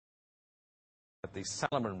the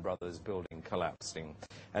Salomon Brothers building collapsing.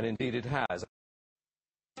 And indeed it has.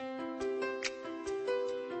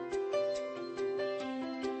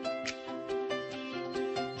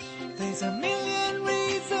 There's a million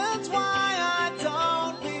reasons why I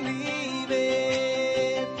don't believe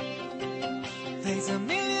it. There's a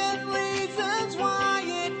million reasons why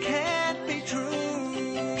it can't be true.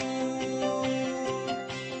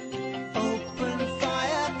 Open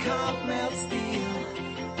fire can't melt steel.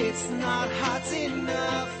 It's not hot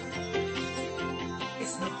enough.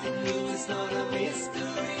 It's nothing new, it's not a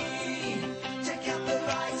mystery. Check out the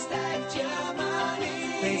Reichstag,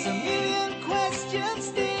 Germany. There's a million questions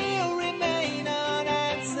still remain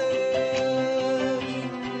unanswered.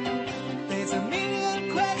 There's a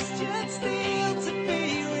million questions still to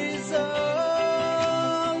be resolved.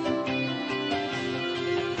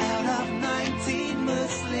 Out of 19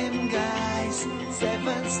 Muslim guys,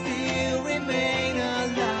 7 still remain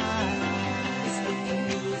alive. It's nothing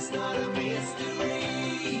new, it's not a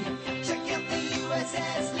mystery. Check out the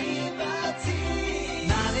USS Liberty.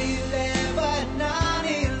 9/11,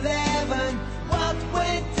 9/11, what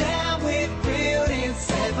went down with Building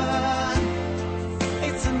 7?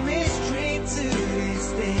 It's a mystery to this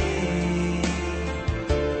day.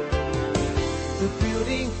 The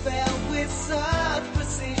building fell with such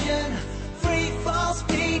precision, free fall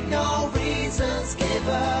speed, no reasons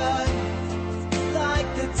given. Like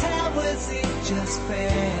the towers, it just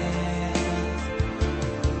fell.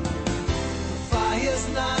 The fire's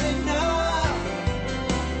not enough,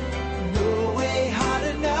 no way hard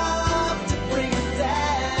enough to bring it down.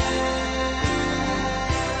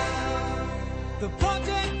 The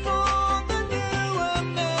project for the new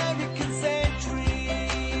American century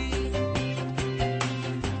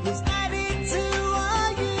was added to a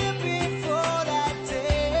year before that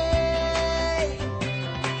day.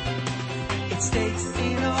 It states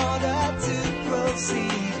in order to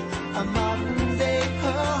proceed a modern day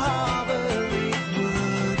Pearl Harbor it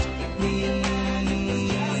would need.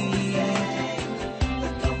 The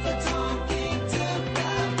comfort talking took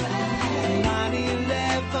the blame.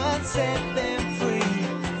 9/11 set them free.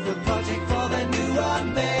 The project for the new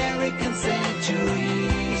American century.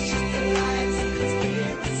 It's just a lie, it's a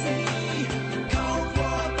conspiracy. Cold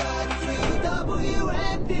War, but through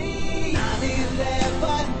WMD.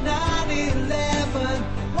 9/11, 9/11,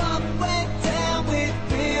 what went down with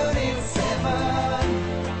Building 7?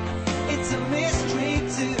 It's a mystery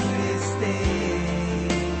to this day.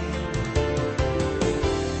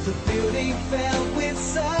 The building fell with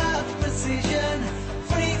such precision,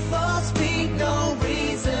 free fall speed, no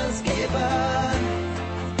reasons given.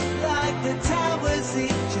 Like the towers,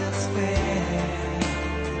 it just fell.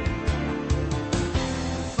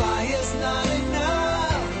 Fire's not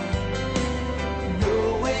enough, no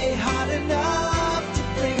way hard enough to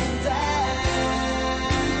bring it down.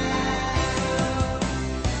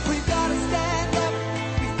 We've gotta stand up,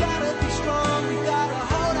 we've gotta be strong, we've gotta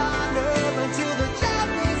hold our nerve until the job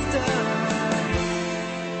is done.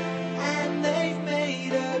 And they've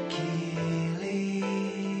made a killing.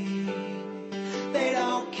 They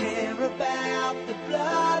don't care about the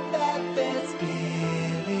blood that they're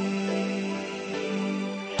spilling.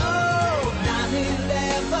 Oh,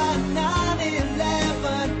 9/11,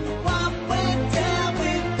 9/11, what went down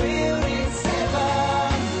with Building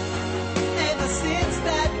 7? Ever since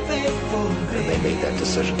that fateful When they made that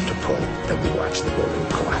decision to pull, then we watched the building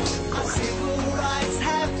collapse. our civil rights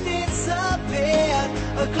have disappeared.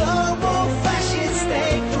 A global fascist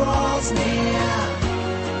state draws near.